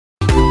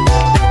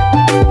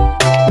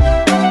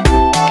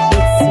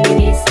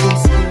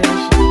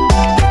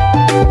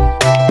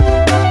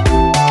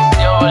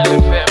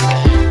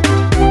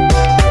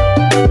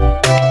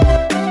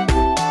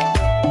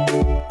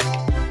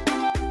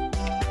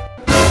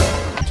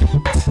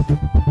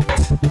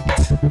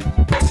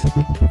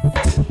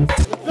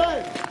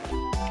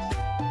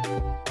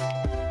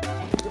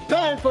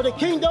the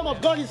kingdom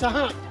of God is at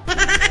hand.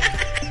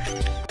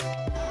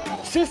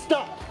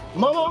 Sister,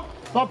 mama,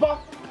 papa,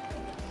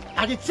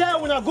 I can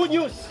tell when I good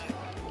news.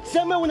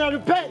 Say me when I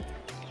repent.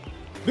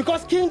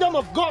 Because kingdom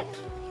of God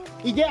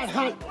is there at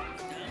hand.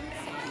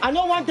 I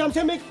know one time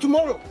say me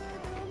tomorrow.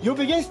 You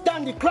begin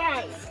stand the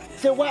cry.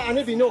 Say why I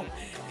never know.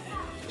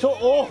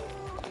 So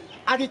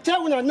I can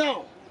tell when I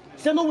now.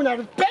 Say me when I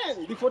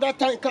repent before that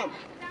time come.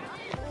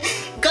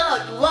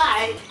 God,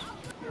 why?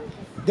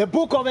 The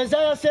book of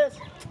Isaiah says,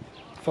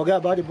 forget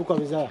about the book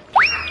of Isaiah.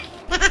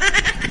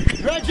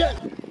 Regent.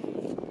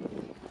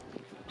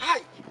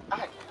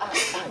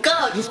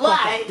 God,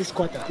 why? This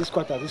quarter.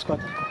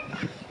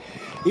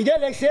 He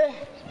did like say,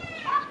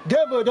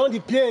 devil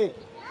don't play.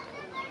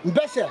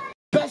 Better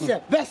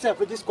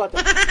for this quarter.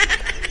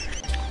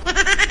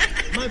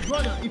 My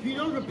brother, if you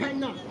don't repent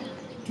now,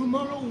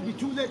 tomorrow will be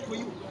too late for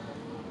you.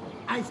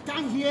 I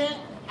stand here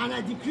and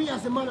I decree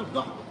as a man of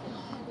God.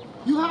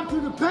 You have to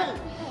repent,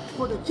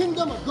 for the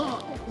kingdom of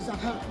God is at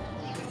hand.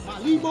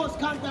 Malibos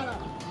Kantara.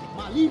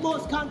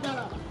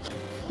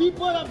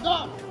 People of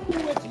God, who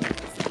with you?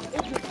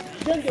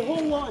 Then the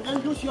whole world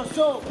and lose your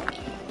soul.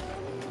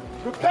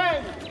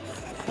 Repent,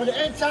 for the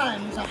end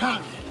time is at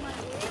hand.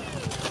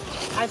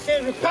 I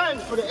say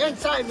repent, for the end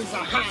time is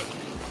at hand.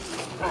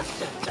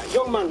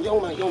 Young man.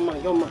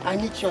 I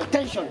need your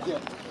attention here.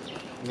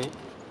 Me?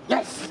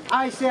 Yes,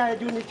 I say I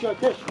do need your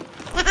attention.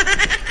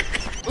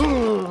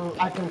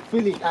 I can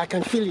feel it. Yeah.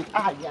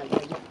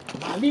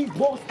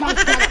 Malibos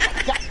Kantara.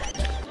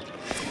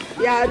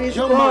 Yeah, this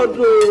young man.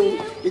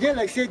 It didn't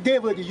like say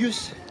David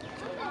use.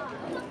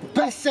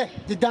 Best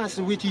the dance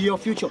with your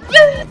future.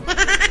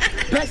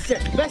 Best.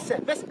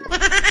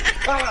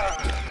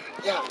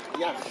 Yeah.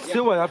 Say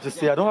what I have to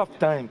say. I don't have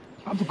time.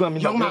 I have to go and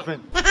meet my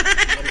girlfriend.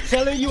 I'm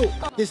telling you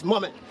this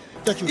moment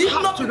that you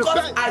have to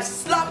repent. I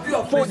slap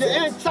you for the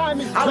end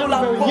time is very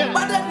near.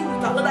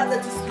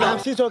 I'm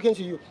still talking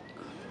to you.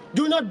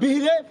 Do not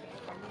behave.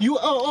 You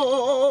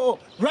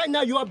right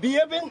now you are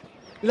behaving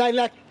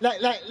like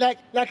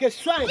a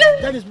swine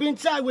that is being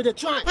tied with a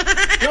twine.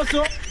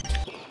 Also,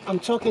 I'm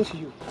talking to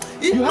you.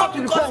 You have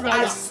to repent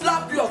right now.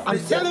 Slap you. I'm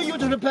telling you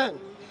to repent.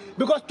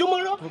 Because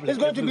tomorrow is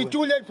going to be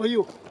too late for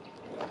you.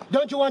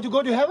 Don't you want to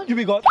go to heaven? Here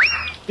we go.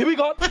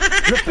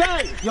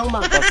 Repent, young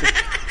man. Pastor.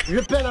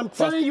 Repent, I'm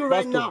telling you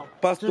right now.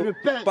 Pastor. To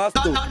repent.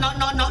 Pastor. No.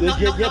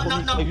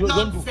 You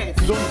don't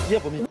hear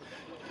for me.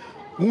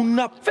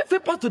 Una fe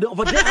pastor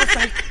over there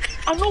outside.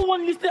 I don't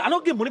want to listen. I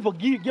don't get money for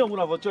give one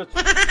of our church.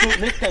 So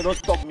next time don't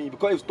stop me,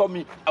 because if you stop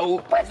me, I will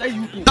pressure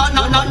you. No. I'm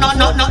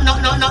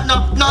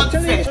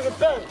telling you to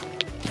repent.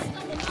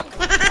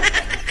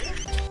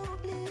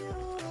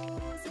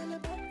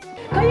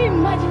 Can you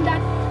imagine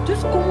that?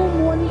 Just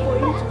common money for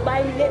you to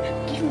buy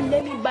give me,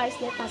 let me buy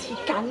slippers. He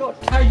cannot.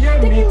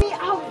 Taking me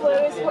out for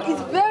a sport is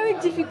very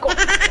difficult.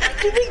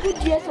 3 good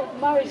years of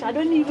marriage, I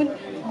don't even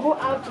go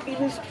out to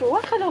even stroll.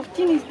 What kind of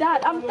thing is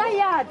that? I'm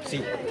tired.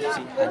 See,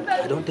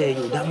 I don't tell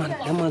you, that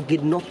man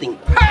get nothing.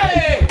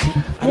 Hey!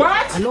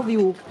 What? I love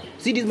you.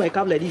 See this my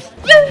cap like this.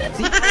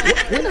 See,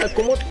 when I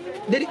come out,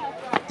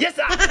 yes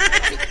sir.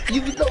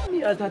 You love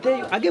me as I tell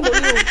you. I get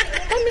money.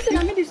 Come listen,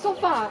 I mean the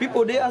sofa.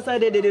 People they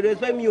outside there, they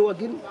respect me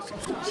again.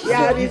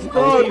 Yeah, this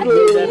good. 3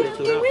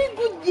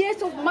 good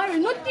years of marriage,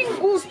 nothing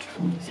good.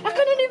 I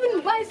cannot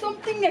even buy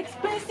something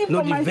expensive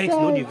for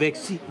myself. No the vex.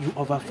 See, you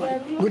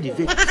overfight. No the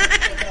vex.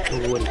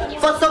 Don't worry.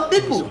 For some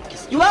people,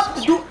 you have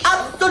to do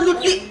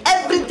absolutely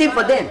everything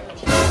for them.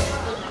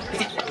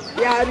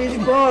 Yeah, this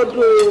God.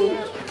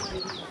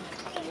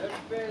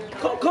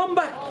 Come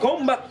back.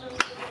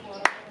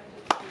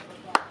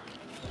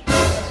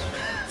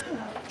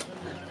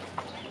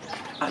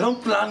 I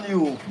don't plan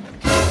you.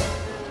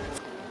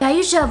 Are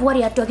you sure of what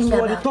you are talking So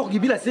about? when they talk,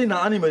 you be like saying an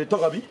animal, they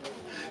talk about.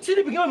 See,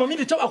 they begin mommy,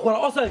 they chop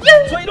aquara outside. So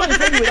you don't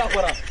defend me with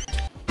aquara.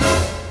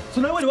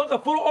 So now when you want to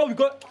follow all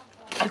because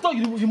I thought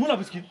you moon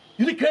up skin.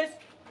 You need craze?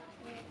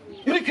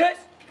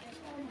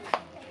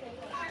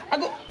 I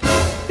go,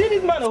 see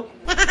this man, oh.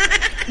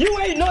 You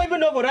ain't not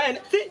even know for Ryan.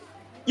 See,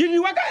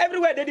 you work out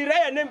everywhere, they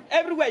Ryan name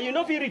everywhere. You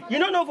know for it. You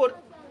don't know for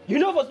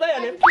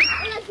Ryan name.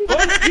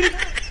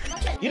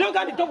 You don't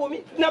carry the top of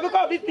me. Now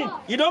because of this thing,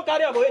 you don't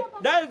carry about it.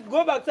 That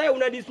go back side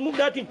when I smooth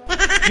that thing.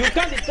 You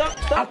can't stop.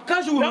 I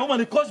catch you with my woman,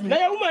 they catch me. Now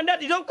your woman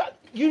that you don't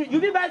you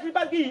be by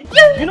slipper key.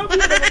 You know be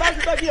by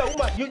slipper key,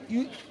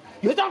 woman.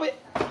 You stop it.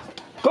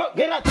 Go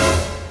get out.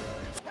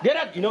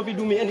 You know if you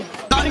do me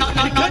anything. No,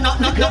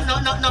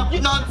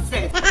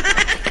 nonsense.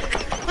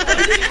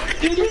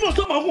 You know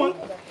someone.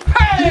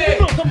 Hey! You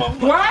know someone.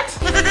 What?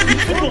 You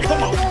know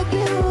someone.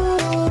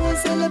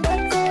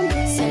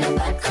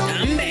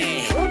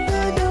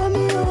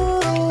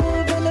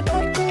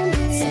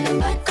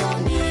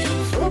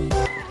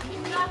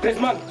 Yes,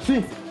 man.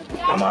 See,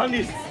 I'm on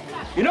this.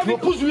 You know, you'll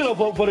push me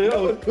for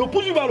the you'll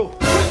push you, Malo.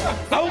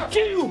 I will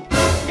kill you.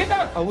 Get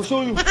out. I will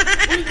show you.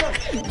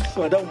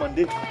 So that one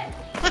day. I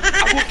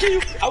will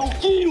kill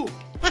you. You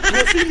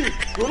will see me.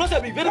 You will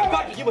not be very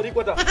bad to give a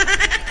quarter.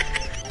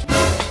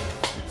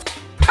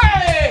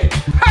 Hey!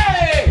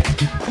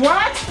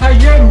 What? I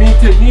hear me,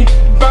 take me,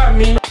 back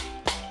me.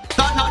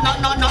 No.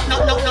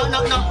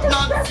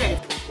 Nonsense.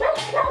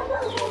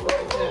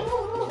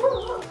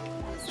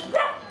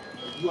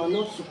 You are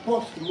not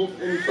supposed to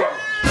move anything.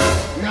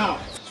 Now,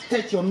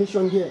 state your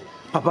mission here.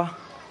 Papa,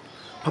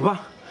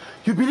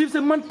 you believe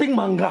the man take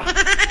manga?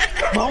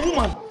 My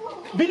woman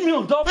beat me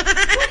on top.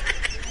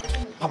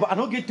 Papa, I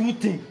don't get two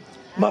things.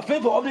 My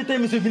friend for all the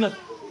time is being a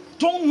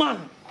strong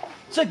man.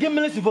 So give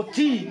me for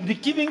key, the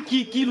giving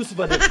key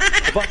Lucifer.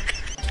 Papa,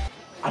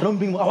 I don't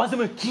bring. I want them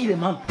to kill the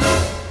man.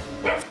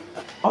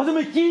 I want them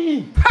to kill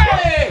him.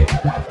 Hey!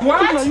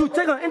 What? If you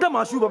take and enter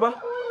my shoe,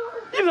 Papa.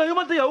 If you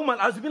want to take your woman,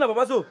 as you been a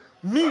Papa, so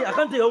me, I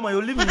can't take your woman.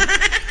 You leave me.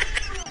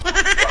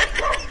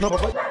 No,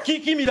 Papa,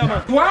 kill me that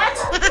man. What?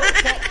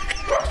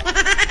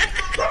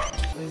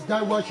 Is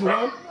that what you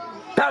want?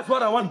 That's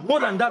what I want. More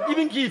than that,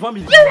 even kill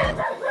family.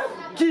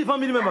 Kill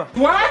family member.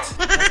 What?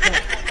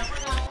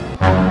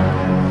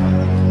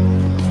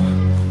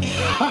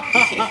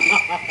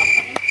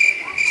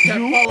 Step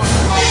forward.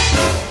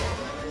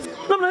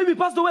 No, if you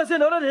passed away, I said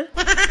the other day.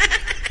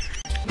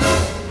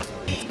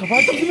 Papa,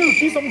 I thought you will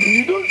kill something.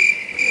 You don't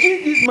kill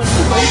this man.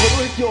 You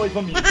don't kill all his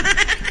family.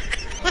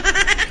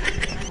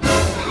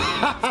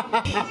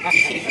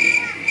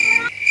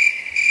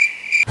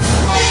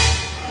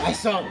 My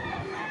son,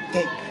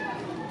 take.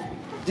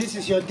 This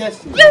is your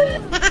destiny.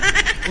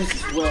 This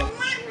is where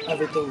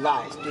everything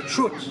lies. The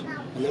truth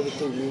and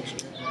everything leads you.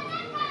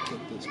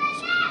 Take this, my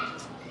son.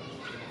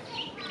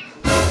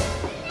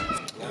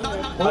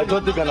 I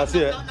don't think I can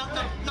say it.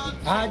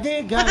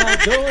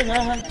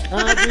 Adigaradona.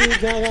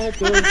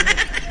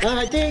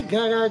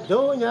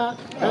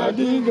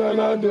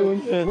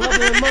 What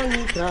the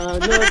money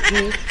cannot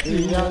do,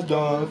 he has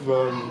done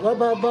for me. What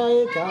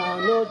Baba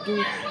cannot do,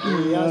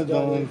 he has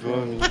done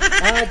for me.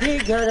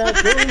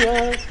 Adigaradona.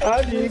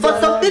 For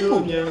some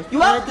people, you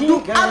have to do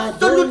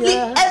absolutely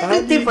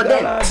everything for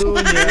them.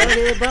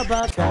 What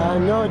Baba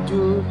cannot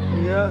do,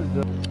 he has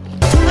done.